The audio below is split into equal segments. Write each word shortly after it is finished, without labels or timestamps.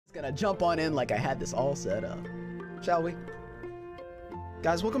Gonna jump on in like I had this all set up. Shall we?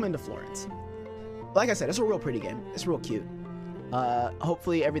 Guys, welcome into Florence. Like I said, it's a real pretty game. It's real cute.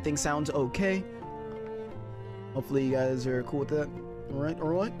 Hopefully everything sounds okay. Hopefully you guys are cool with that. Alright.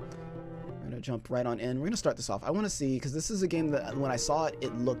 I'm gonna jump right on in. We're gonna start this off. I wanna see, because this is a game that when I saw it,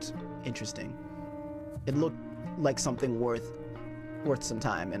 it looked interesting. It looked like something worth some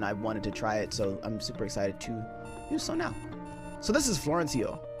time, and I wanted to try it, so I'm super excited to do so now. So this is Florence,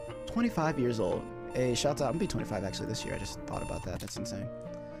 25 years old. Hey, shouts out. I'm gonna be 25 actually this year. I just thought about that. That's insane.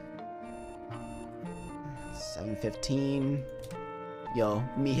 7:15. Yo,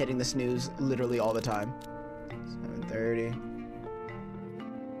 me hitting the snooze literally all the time. 7:30.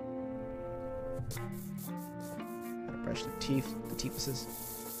 Gotta brush the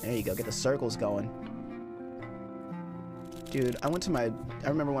teethuses. There you go. Get the circles going. Dude, I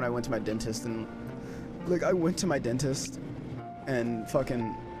remember when I went to my dentist and, like, and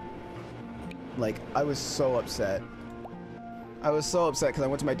fucking, like, I was so upset. I was so upset because I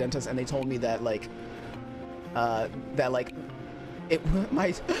went to my dentist and they told me that, like,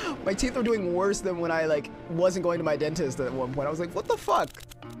 my teeth were doing worse than when I, like, wasn't going to my dentist at one point. I was like, what the fuck?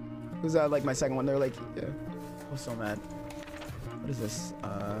 It was, like, my second one. They're like, yeah. I was so mad. What is this?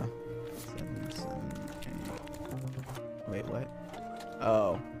 7, 8. Wait, what?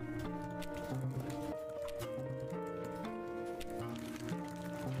 Oh.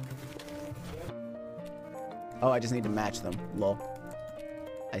 Oh, I just need to match them. Lol.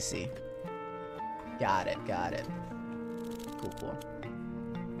 I see. Got it. Cool.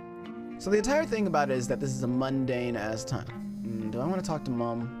 So the entire thing about it is that this is a mundane ass time. Do I want to talk to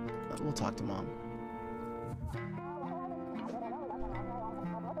Mom? We'll talk to Mom.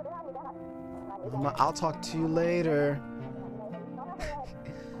 I'll talk to you later.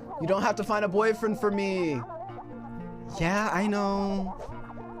 You don't have to find a boyfriend for me. Yeah, I know.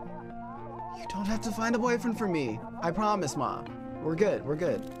 You don't have to find a boyfriend for me. I promise, Mom. We're good.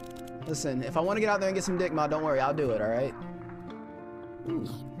 Listen, if I want to get out there and get some dick, Ma, don't worry. I'll do it, alright?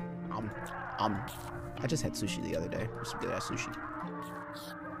 I just had sushi the other day. Some good ass sushi.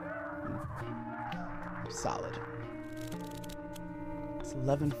 Solid. It's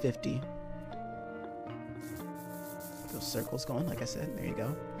 11:50. Those circles going, like I said. There you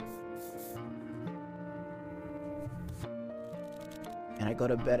go. And I go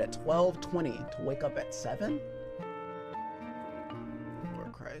to bed at 12:20 to wake up at 7?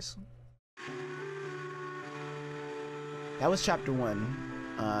 Lord Christ. That was chapter 1.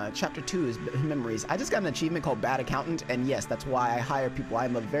 Chapter 2 is memories. I just got an achievement called Bad Accountant, and yes, that's why I hire people.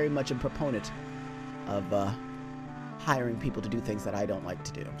 I'm very much a proponent of hiring people to do things that I don't like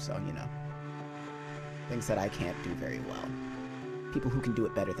to do. So, you know, things that I can't do very well. People who can do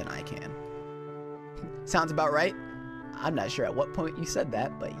it better than I can. Sounds about right? I'm not sure at what point you said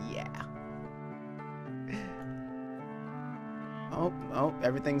that, but yeah. Oh,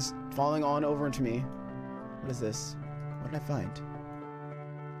 everything's falling on over into me. What is this? What did I find?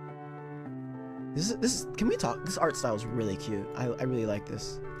 Can we talk? This art style is really cute. I really like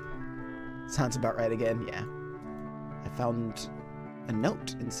this. Sounds about right again, yeah. I found a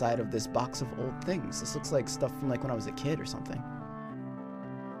note inside of this box of old things. This looks like stuff from like when I was a kid or something.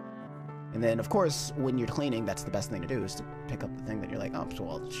 And then, of course, when you're cleaning, that's the best thing to do, is to pick up the thing that you're like, oh,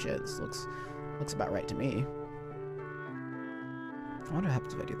 well, shit, this looks about right to me. I wonder what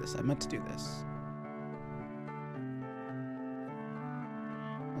happens if I do this. I meant to do this.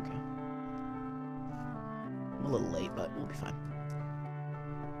 Okay. I'm a little late, but we'll be fine.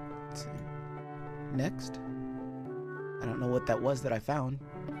 Let's see. Next. I don't know what that was that I found.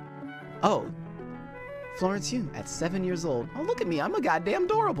 Oh. Florence at 7 years old. Oh, look at me. I'm a goddamn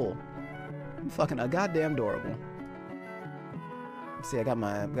adorable. I'm fucking a goddamn adorable. Let's see, I got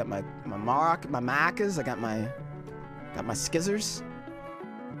my markers, I got my skizzers.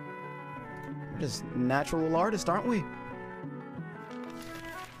 We're just natural artists, aren't we?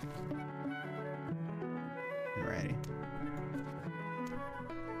 Alrighty.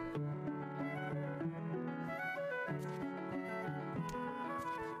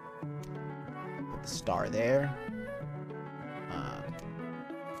 Put the star there.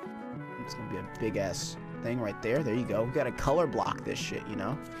 It's gonna be a big ass thing right there. There you go. We gotta color block this shit, you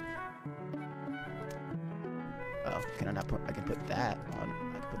know? Oh, can I not put, I can put that on,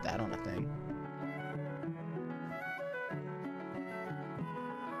 I can put that on a thing.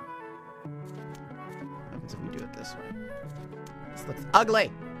 What happens if we do it this way? This looks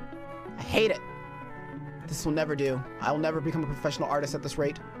ugly! I hate it! This will never do. I will never become a professional artist at this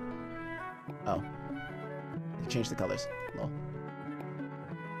rate. Oh. I can change the colors. Lol.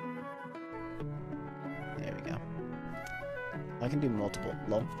 I can do multiple.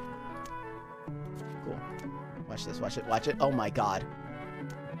 Lol. Cool. Watch this. Watch it. Watch it. Oh my god.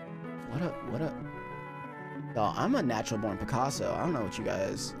 What a. Yo, I'm a natural born Picasso. I don't know what you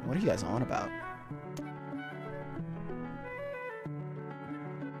guys. What are you guys on about?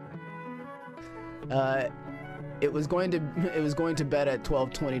 It was going to bed at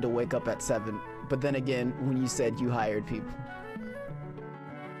 12:20 to wake up at 7. But then again, when you said you hired people.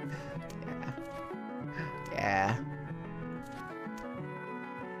 Yeah.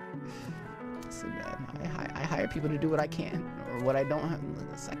 Listen, man, I hire people to do what I can, or what I don't have.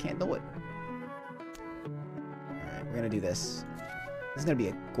 I can't do it. Alright, we're gonna do this. This is gonna be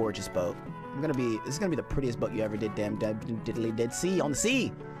a gorgeous boat. This is gonna be the prettiest boat you ever did, damn diddly did. See, on the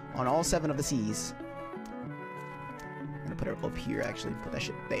sea! On all 7 of the seas. I'm gonna put it up here, actually. Put that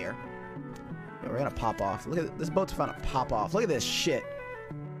shit there. Yeah, we're gonna pop off. Look at this boat's trying to pop off. Look at this shit.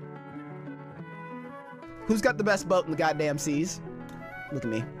 Who's got the best boat in the goddamn seas? Look at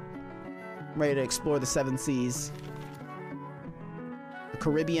me. I'm ready to explore the 7 seas. The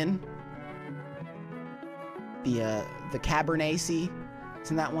Caribbean. The Cabernet Sea.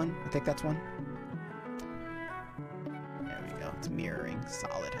 Isn't that one? I think that's one. There we go. It's mirroring.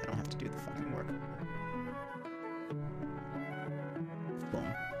 Solid. I don't have to do the fucking work. Boom.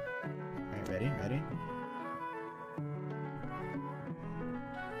 Alright, ready? Ready?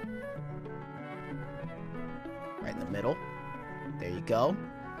 Right in the middle. There you go.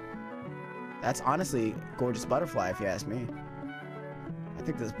 That's honestly a gorgeous butterfly, if you ask me. I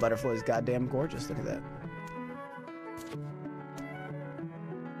think this butterfly is goddamn gorgeous. Look at that.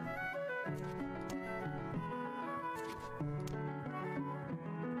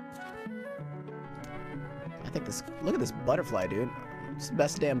 I think this. Look at this butterfly, dude. It's the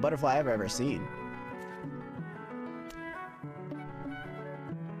best damn butterfly I've ever seen.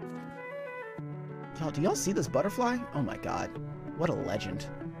 Y'all, do y'all see this butterfly? Oh my god. What a legend.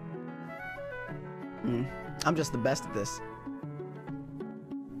 I'm just the best at this.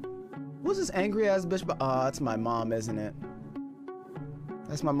 Who's this angry ass bitch? Oh, that's my mom, isn't it?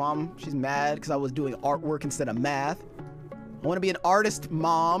 That's my mom. She's mad because I was doing artwork instead of math. I want to be an artist,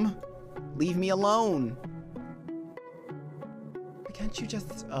 Mom. Leave me alone. Why can't you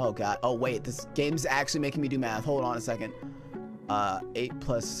just... Oh god. Oh wait, this game's actually making me do math. Hold on a second. 8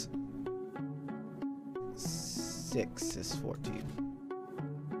 plus 6 is 14.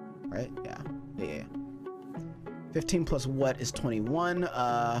 Right? Yeah. Yeah. 15 plus what is 21?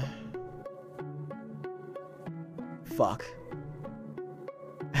 Fuck.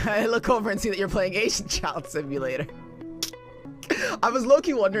 I look over and see that you're playing Asian Child Simulator. I was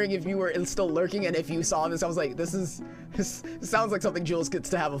low-key wondering if you were still lurking, and if you saw this, I was like, this sounds like something Jules gets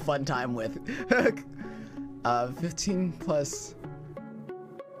to have a fun time with. 15 plus...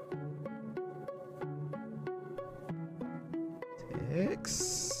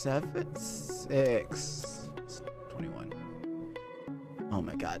 6. It's 21. Oh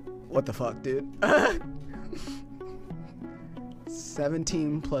my god. What the fuck, dude?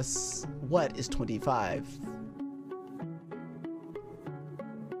 17 plus what is 25?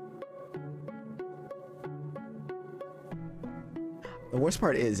 The worst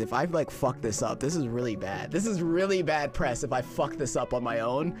part is, if I like fuck this up, this is really bad. This is really bad press if I fuck this up on my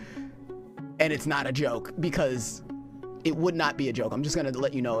own. And it's not a joke, because it would not be a joke. I'm just gonna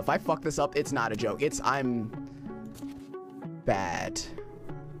let you know, if I fuck this up, it's not a joke. I'm bad.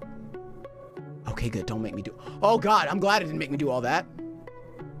 Okay, good. Don't make me do... Oh god, I'm glad it didn't make me do all that.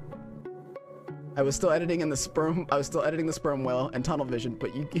 I was still editing in the sperm. I was still editing the sperm whale and tunnel vision,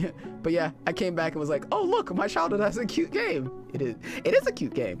 but yeah, I came back and was like, oh look, my childhood has a cute game. It is a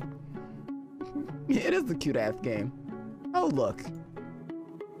cute game. It is the cute ass game. Oh look.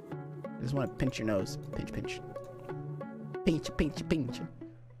 I just want to pinch your nose. Pinch, pinch. Pinch, pinch, pinch.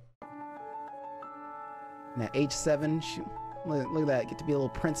 Now age 7, look at that, get to be a little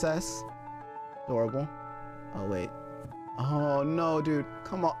princess. Adorable. Oh wait. Oh no, dude.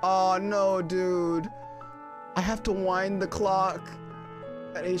 Come on. Oh no, dude. I have to wind the clock.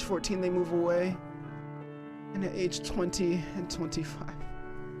 At age 14, they move away. And at age 20 and 25.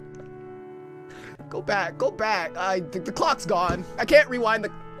 Go back. Go back. The clock's gone. I can't rewind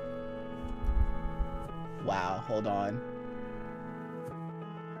the... Wow. Hold on.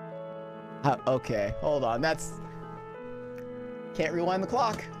 Okay. Hold on. That's... Can't rewind the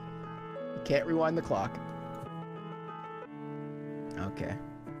clock. Can't rewind the clock. Okay.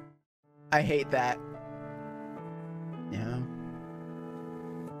 I hate that. Yeah.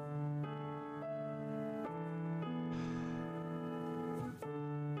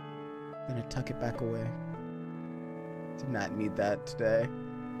 Gonna tuck it back away. Did not need that today.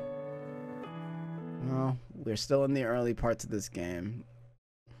 Well, We're still in the early parts of this game.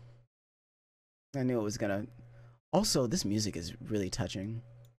 I knew it was gonna... Also, this music is really touching.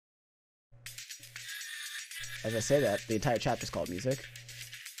 As I say that, the entire chapter's called music.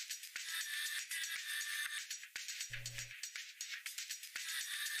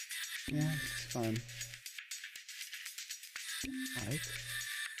 Yeah, it's fun. Like...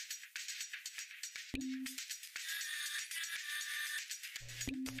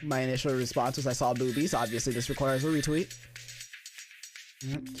 My initial response was I saw boobies. Obviously, this requires a retweet.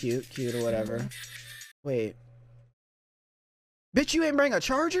 Cute, cute, or whatever. Wait. Bitch, you ain't bring a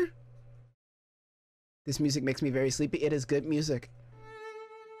charger? This music makes me very sleepy. It is good music.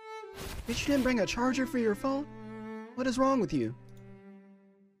 Bitch, you didn't bring a charger for your phone? What is wrong with you?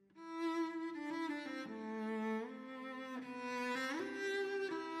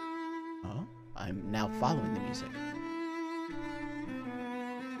 Oh, I'm now following the music.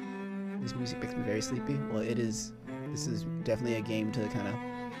 This music makes me very sleepy. Well, it is. This is definitely a game to kind of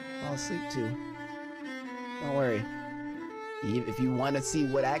fall asleep to. Don't worry. If you want to see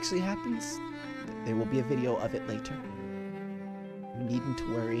what actually happens, there will be a video of it later. You needn't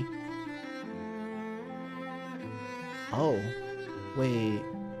to worry. Oh, wait.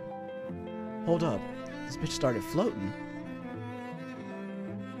 Hold up. This bitch started floating.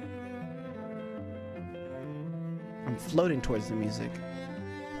 I'm floating towards the music.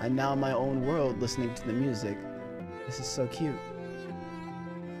 I'm now in my own world listening to the music. This is so cute.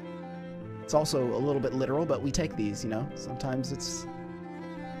 It's also a little bit literal, but we take these, you know? Sometimes it's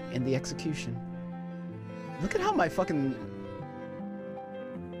in the execution. Look at how my fucking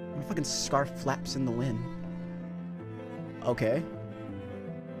scarf flaps in the wind. Okay.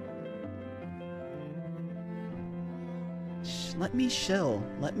 Let me chill.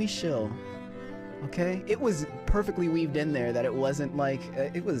 Let me chill. Okay? It was perfectly weaved in there that it wasn't like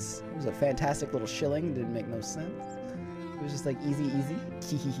it was a fantastic little shilling. Didn't make no sense. It was just like easy.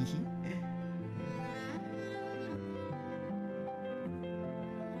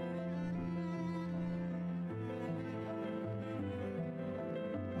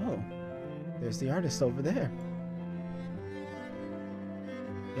 Oh, there's the artist over there.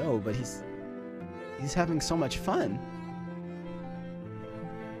 Yo, but he's having so much fun.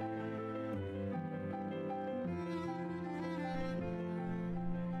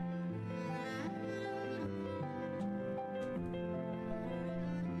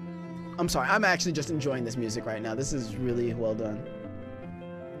 I'm sorry, I'm actually just enjoying this music right now. This is really well done.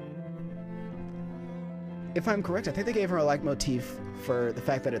 If I'm correct, I think they gave her a leitmotif for the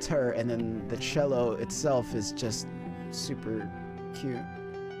fact that it's her, and then the cello itself is just super cute.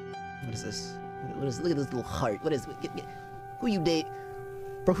 What is this? Look at this little heart. What is it? Who you date?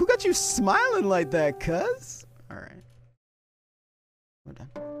 Bro, who got you smiling like that, cuz? Alright. We're done.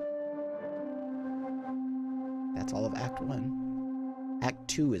 That's all of Act 1. Act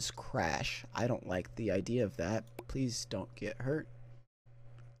 2 is Crash. I don't like the idea of that. Please don't get hurt.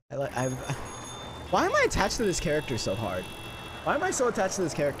 Why am I attached to this character so hard? Why am I so attached to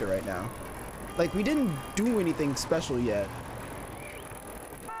this character right now? Like, we didn't do anything special yet.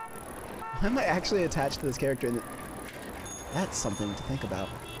 Why am I actually attached to this character? That's something to think about.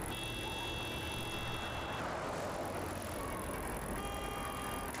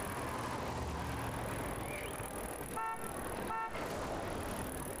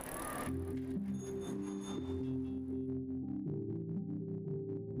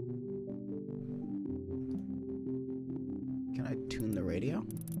 Can I tune the radio?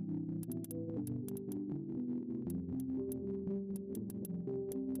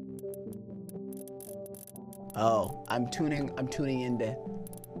 Oh, I'm tuning into...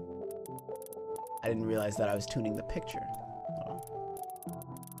 I didn't realize that I was tuning the picture.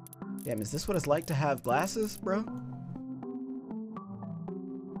 Damn, is this what it's like to have glasses, bro?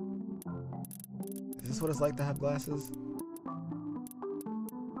 Is this what it's like to have glasses?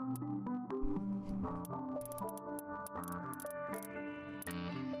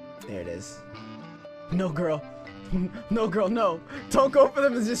 There it is. No, girl. No, girl, no. Don't go for the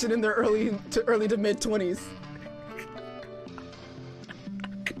musician in their early to mid 20s.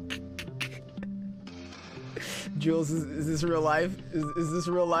 Jules, is this real life? Is this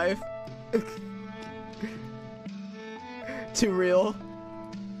real life? Too real?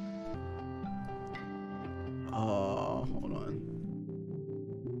 Oh, hold on.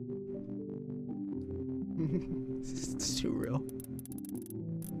 It's too real.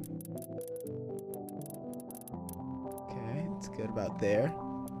 Okay, it's good about there.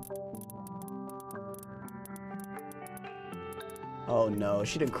 Oh no,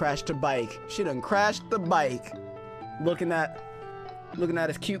 she done crashed her bike. She done crashed the bike. Looking at Looking at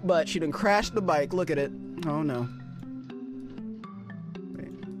his cute butt. She done crashed the bike. Look at it. Oh no. Wait,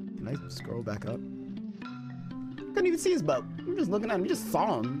 can I scroll back up? Couldn't even see his butt. I'm just looking at him. You just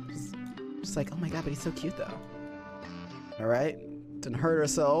saw him. Just like, oh my god, but he's so cute though. Alright. Didn't hurt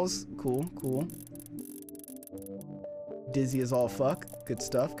ourselves. Cool, cool. Dizzy as all fuck. Good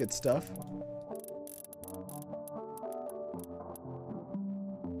stuff, good stuff.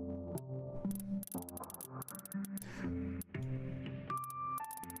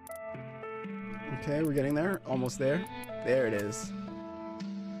 Okay, we're getting there. Almost there. There it is.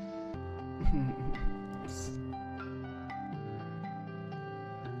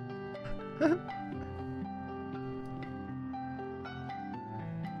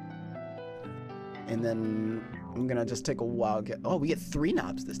 And then I'm gonna just take a wild guess. Oh, we get 3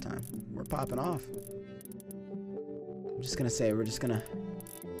 knobs this time. We're popping off. I'm just gonna say we're just gonna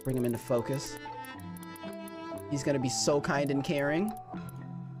bring him into focus. He's gonna be so kind and caring.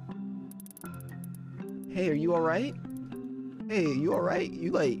 Hey, are you alright? Hey, you alright?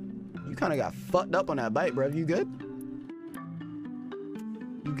 You kind of got fucked up on that bike, bro. You good?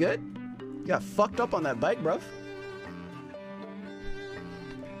 You good? You got fucked up on that bike, bruv.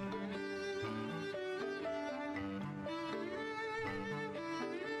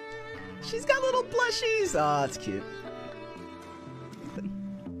 She's got little plushies. Oh, that's cute.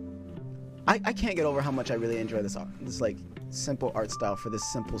 I can't get over how much I really enjoy this art. This like simple art style for this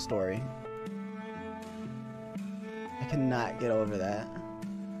simple story. I cannot get over that.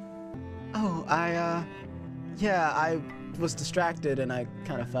 Oh, yeah, I was distracted and I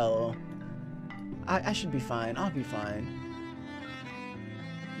kind of fell. I should be fine. I'll be fine.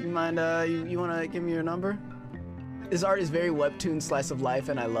 You mind, you wanna give me your number? This art is very webtoon slice of life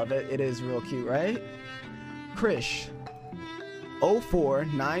and I love it. It is real cute, right? Krish.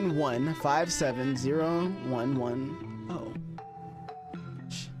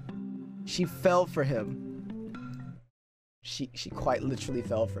 0491570110. She fell for him. She quite literally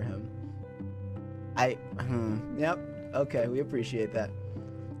fell for him. Yep. Okay, we appreciate that.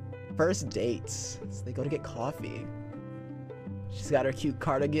 First dates. So they go to get coffee. She's got her cute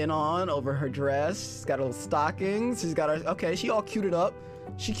cardigan on over her dress. She's got her little stockings. She's got her, okay, she all cuted up.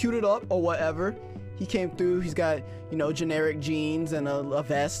 She cuted up or whatever. He came through. He's got, you know, generic jeans and a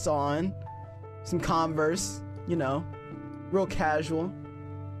vest on. Some Converse, you know, real casual.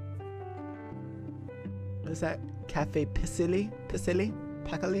 What is that? Cafe Pisili? Pisili?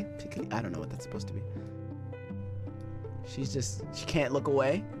 Pacali? Piccoli? I don't know what that's supposed to be. She can't look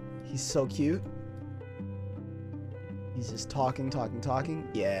away. He's so cute. He's just talking.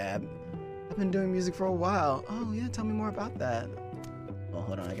 Yeah, I've been doing music for a while. Oh yeah, tell me more about that. Oh,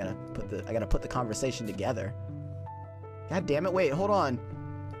 hold on, I gotta put the conversation together. God damn it, wait, hold on.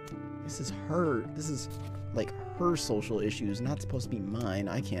 This is like her social issues, not supposed to be mine.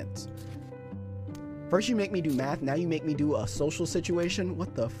 I can't. First you make me do math, now you make me do a social situation?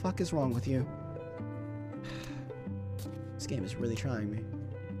 What the fuck is wrong with you? This game is really trying me.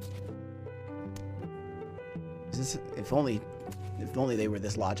 If only they were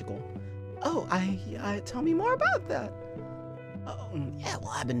this logical. Oh, I tell me more about that. Oh, yeah,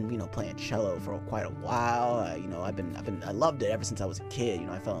 well, I've been, you know, playing cello for quite a while. You know, I loved it ever since I was a kid. You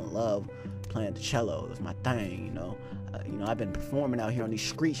know, I fell in love playing the cello. It was my thing, you know. I've been performing out here on these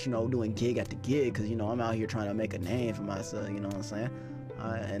streets, you know, doing gig after gig, because, you know, I'm out here trying to make a name for myself, you know what I'm saying?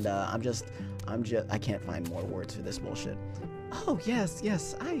 I can't find more words for this bullshit. Oh,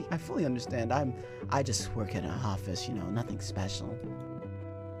 yes, I fully understand. I just work in an office, you know, nothing special.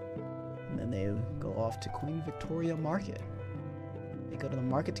 And then they go off to Queen Victoria Market. They go to the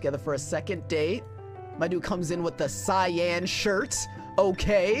market together for a second date. My dude comes in with the cyan shirt.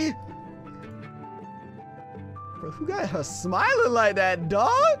 Okay. Bro, who got her smiling like that,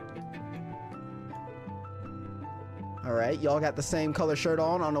 dog? Alright, y'all got the same color shirt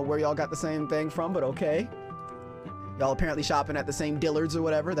on. I don't know where y'all got the same thing from, but okay. Y'all apparently shopping at the same Dillard's or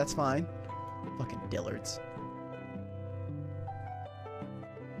whatever. That's fine. Fucking Dillard's.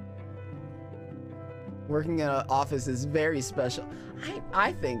 Working in an office is very special.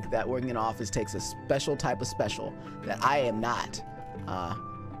 I think that working in an office takes a special type of special that I am not.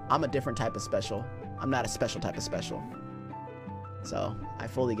 I'm a different type of special. I'm not a special type of special. So I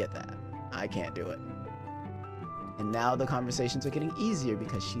fully get that. I can't do it. And now the conversations are getting easier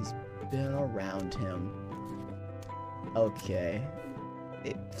because she's been around him. Okay.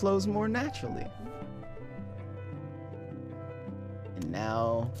 It flows more naturally. And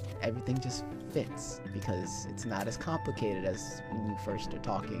now everything just fits because it's not as complicated as when you first are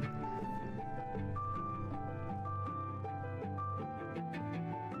talking.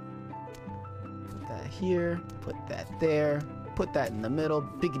 Put that here, put that there, put that in the middle,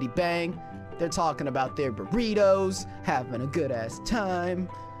 biggity bang. They're talking about their burritos, having a good ass time.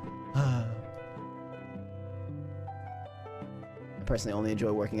 I personally only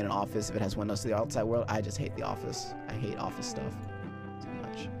enjoy working in an office if it has windows to the outside world. I just hate the office. I hate office stuff too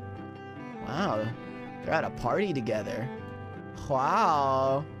much. Wow, they're at a party together.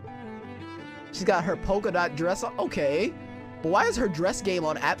 Wow. She's got her polka dot dress on. Okay. But why is her dress game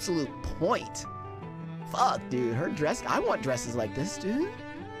on absolute point? Fuck, dude. Her dress. I want dresses like this, dude.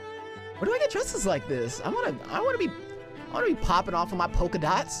 Where do I get dresses like this? I wanna be popping off on my polka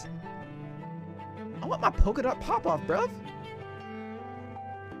dots. I want my polka dot pop off, bruv.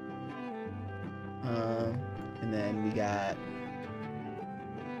 And then we got.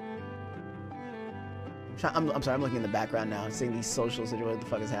 I'm sorry. I'm looking in the background now, seeing these socials. What the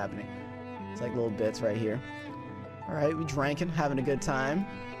fuck is happening? It's like little bits right here. All right, we drinking, having a good time.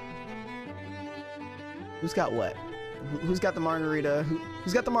 Who's got what? Who's got the margarita?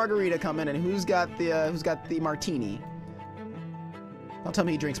 Who's got the margarita coming, and who's got the martini? Don't tell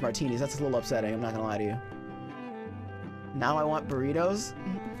me he drinks martinis. That's a little upsetting. I'm not gonna lie to you. Now I want burritos.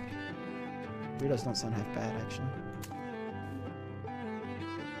 Burritos don't sound half bad, actually.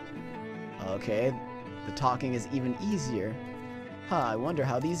 Okay, the talking is even easier. Huh, I wonder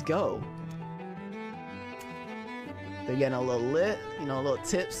how these go. They're getting a little lit, you know, a little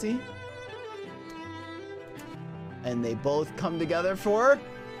tipsy. And they both come together for...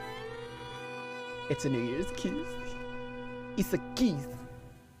 It's a New Year's kiss. It's a kiss.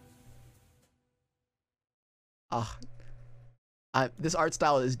 This art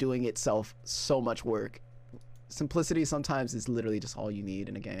style is doing itself so much work. Simplicity sometimes is literally just all you need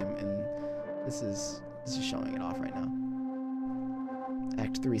in a game, and this is showing it off right now.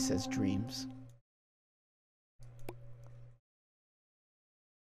 Act 3 says dreams.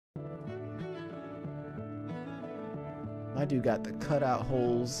 My dude got the cutout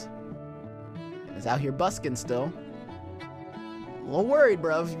holes and is out here busking still. A little worried,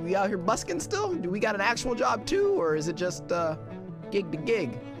 bruv. We out here busking still? Do we got an actual job too, or is it just gig to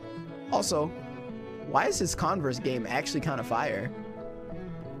gig? Also, why is his Converse game actually kind of fire?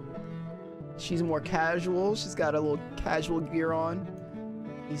 She's more casual. She's got a little casual gear on.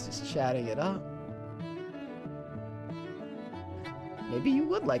 He's just chatting it up. Maybe you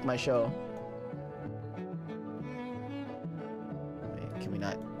would like my show. Wait, can we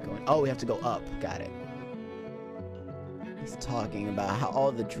not go in? Oh, we have to go up. Got it. He's talking about how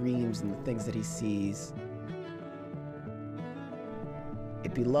all the dreams and the things that he sees.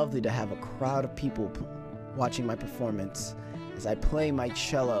 It'd be lovely to have a crowd of people watching my performance as I play my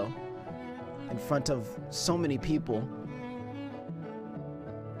cello in front of so many people.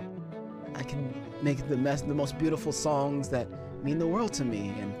 I can make the most beautiful songs that mean the world to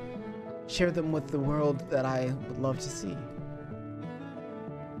me and share them with the world that I would love to see.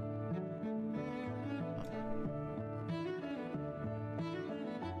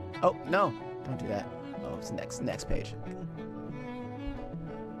 Oh, no, don't do that. Oh, it's next page.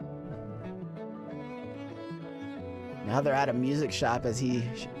 Now they're at a music shop as he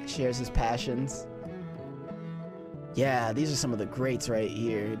shares his passions. Yeah, these are some of the greats right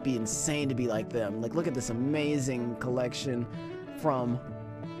here. It'd be insane to be like them. Like, look at this amazing collection from...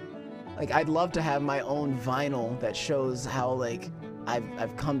 Like, I'd love to have my own vinyl that shows how, like,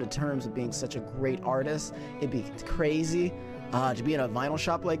 I've come to terms with being such a great artist. It'd be crazy to be in a vinyl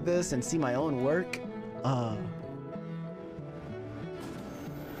shop like this and see my own work.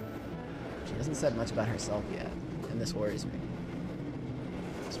 She hasn't said much about herself yet, and this worries me.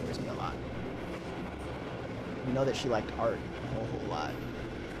 This worries me a lot. We know that she liked art a whole lot,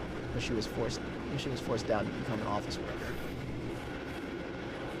 but she was forced down to become an office worker.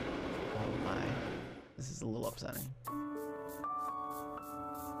 Oh my, this is a little upsetting.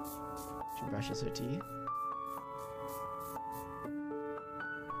 She brushes her teeth,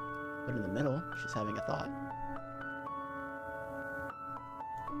 but in the middle, she's having a thought.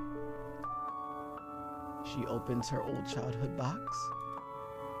 She opens her old childhood box.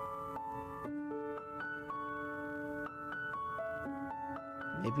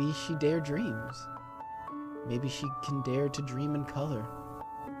 Maybe she dare dreams. Maybe she can dare to dream in color.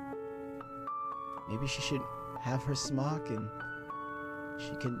 Maybe she should have her smock and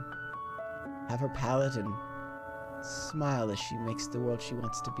she can have her palette and smile as she makes the world she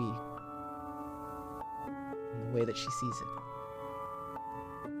wants to be in the way that she sees it.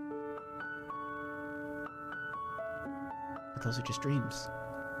 But those are just dreams.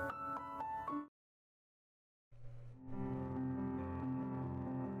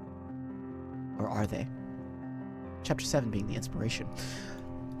 Or are they? Chapter 7 being the inspiration.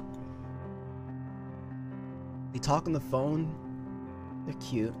 They talk on the phone They're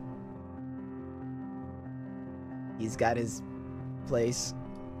cute. He's got his place.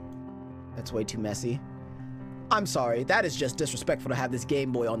 That's way too messy. I'm sorry, that is just disrespectful to have this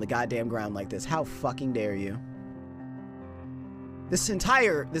Game Boy on the goddamn ground like this. How fucking dare you? This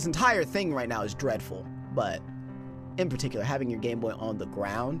entire thing right now is dreadful, but in particular, having your Game Boy on the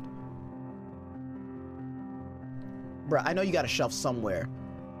ground. Bruh, I know you got a shelf somewhere.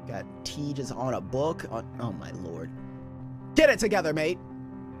 You got tea just on a book. Oh my lord. Get it together, mate.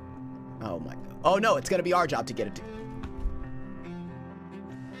 Oh my god. Oh no, it's gonna be our job to get it to.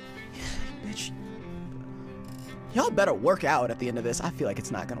 Bitch. Y'all better work out at the end of this. I feel like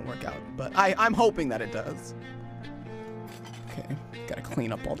it's not gonna work out, but I'm hoping that it does. Okay, gotta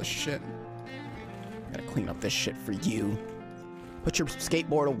clean up all this shit. Gotta clean up this shit for you. Put your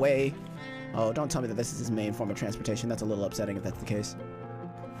skateboard away. Oh, don't tell me that this is his main form of transportation. That's a little upsetting if that's the case.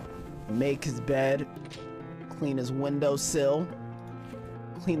 Make his bed. Clean his windowsill.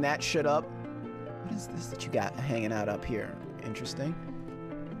 Clean that shit up. What is this that you got hanging out up here? Interesting.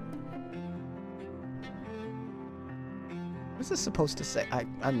 What's this supposed to say?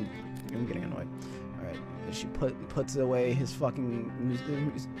 I'm getting annoyed. All right, she puts away his fucking.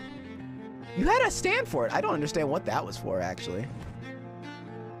 You had a stand for it. I don't understand what that was for, actually.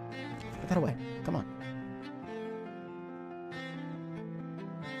 Put that away. Come on.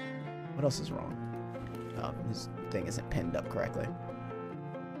 What else is wrong? Oh, his thing isn't pinned up correctly.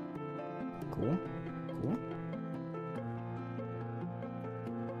 Cool. Cool.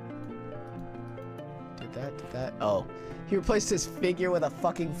 Did that. Oh. He replaced his figure with a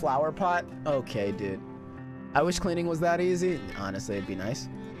fucking flower pot? Okay, dude. I wish cleaning was that easy. Honestly, it'd be nice.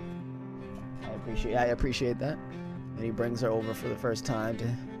 I appreciate that. And he brings her over for the first time to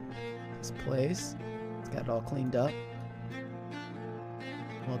his place. He's got it all cleaned up.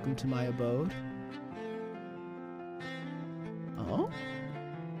 Welcome to my abode. Oh?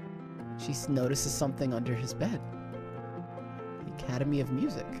 She notices something under his bed. The Academy of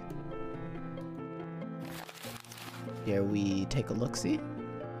Music. Dare we take a look-see?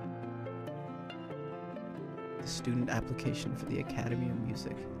 The student application for the Academy of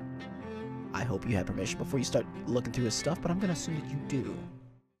Music. I hope you had permission before you start looking through his stuff, but I'm gonna assume that you do.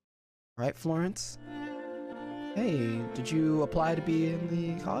 Right, Florence? Hey, did you apply to be in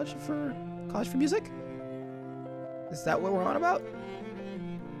the college for music? Is that what we're on about?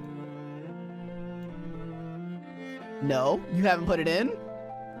 No, you haven't put it in?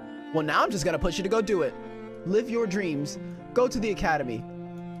 Well, now I'm just gonna push you to go do it. Live your dreams. Go to the academy.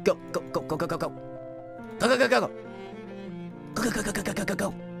 Go, go, go, go, go, go, go. Go, go, go, go, go. Go, go, go, go, go, go, go, go,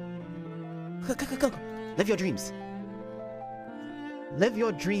 go. Go, go, go, go. Live your dreams. Live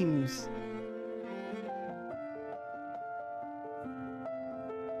your dreams.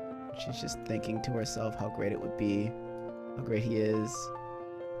 She's just thinking to herself how great it would be. How great he is.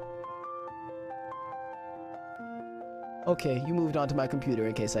 Okay, you moved on to my computer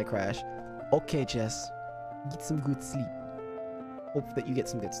in case I crash. Okay, Jess. Get some good sleep. Hope that you get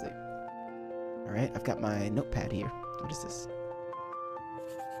some good sleep. Alright, I've got my notepad here. What is this?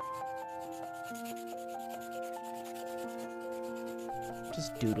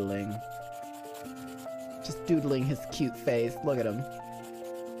 Just doodling. Just doodling his cute face. Look at him.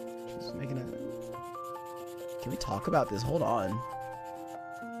 Just making a... Can we talk about this? Hold on.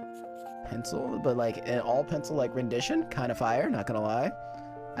 Pencil, but like an all pencil like rendition. Kind of fire, not gonna lie.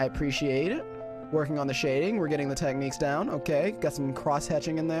 I appreciate it. Working on the shading. We're getting the techniques down. Okay, got some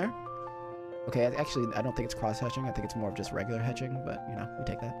cross-hatching in there. Okay, actually, I don't think it's cross-hatching. I think it's more of just regular hatching, but, you know, we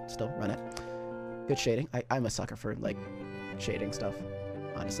take that. Still, run it. Good shading. I'm a sucker for, like, shading stuff,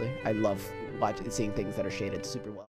 honestly. I love seeing things that are shaded super well.